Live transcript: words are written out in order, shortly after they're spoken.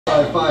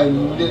Sci-Fi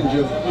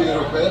Ninja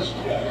Theater Fest.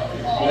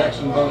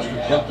 Jackson Buster,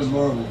 Captain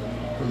Marvel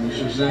from the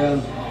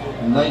Shazam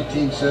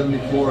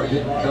 1974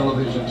 hit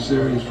television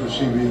series for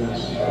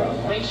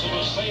CBS. Makes it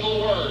a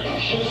single word.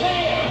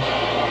 Shazam!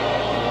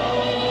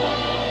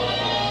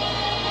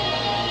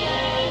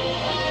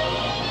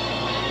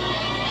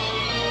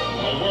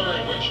 A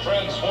word which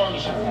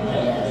transforms.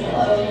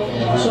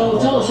 So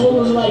tell us, what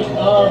was it like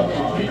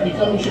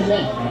becoming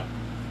Shazam?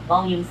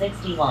 Volume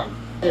 61.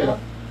 Yeah.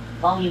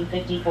 Volume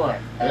 54.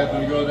 I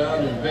happened to go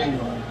down and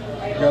bingo,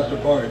 got the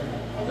part.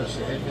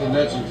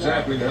 That's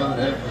exactly how it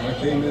happened. I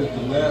came in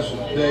the last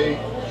day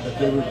that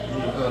they were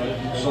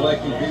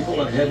selecting people.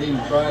 I hadn't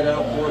even tried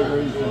out for it or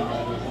anything.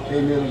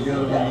 Came in and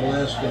got it on the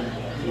last day.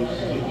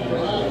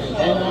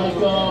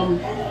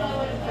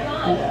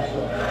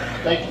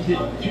 And did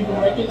people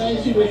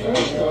recognize you at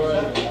first,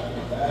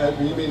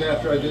 or? You mean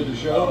after I did the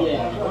show?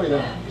 Yeah. Oh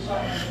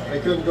yeah. I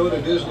couldn't go to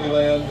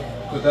Disneyland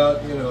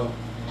without,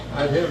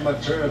 I'd have my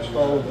parents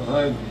follow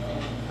behind me.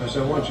 I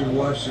said, I want you to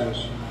watch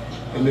this.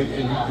 And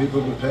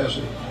people would pass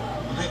it.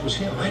 That was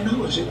him. I know it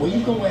was him. Well,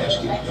 you go ask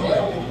him. Go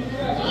ask him.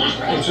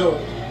 And so,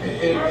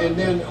 and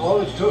then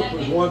all it took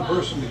was one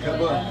person to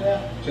come up,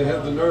 to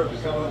have the nerve to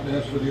come up and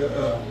ask for the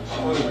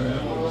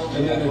autograph.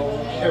 And then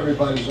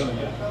everybody's on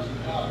it.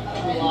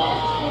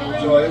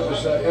 So it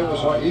was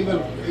hard.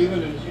 Even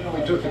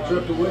we took a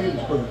trip to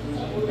Williamsburg,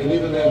 and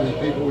even then the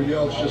people would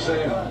yell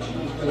Shazam.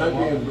 And I'd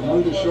be in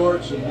Bermuda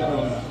shorts and,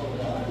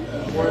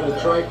 wearing a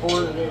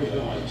tricorn and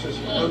everything. It's just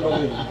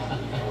unbelievable.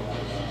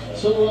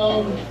 So,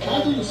 how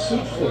did the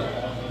suit fit?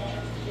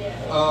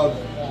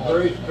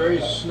 Very, very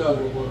snug,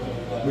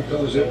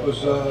 because it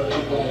was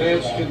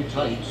danceskin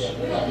tights,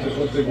 is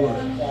what they were.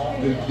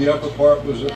 The upper part was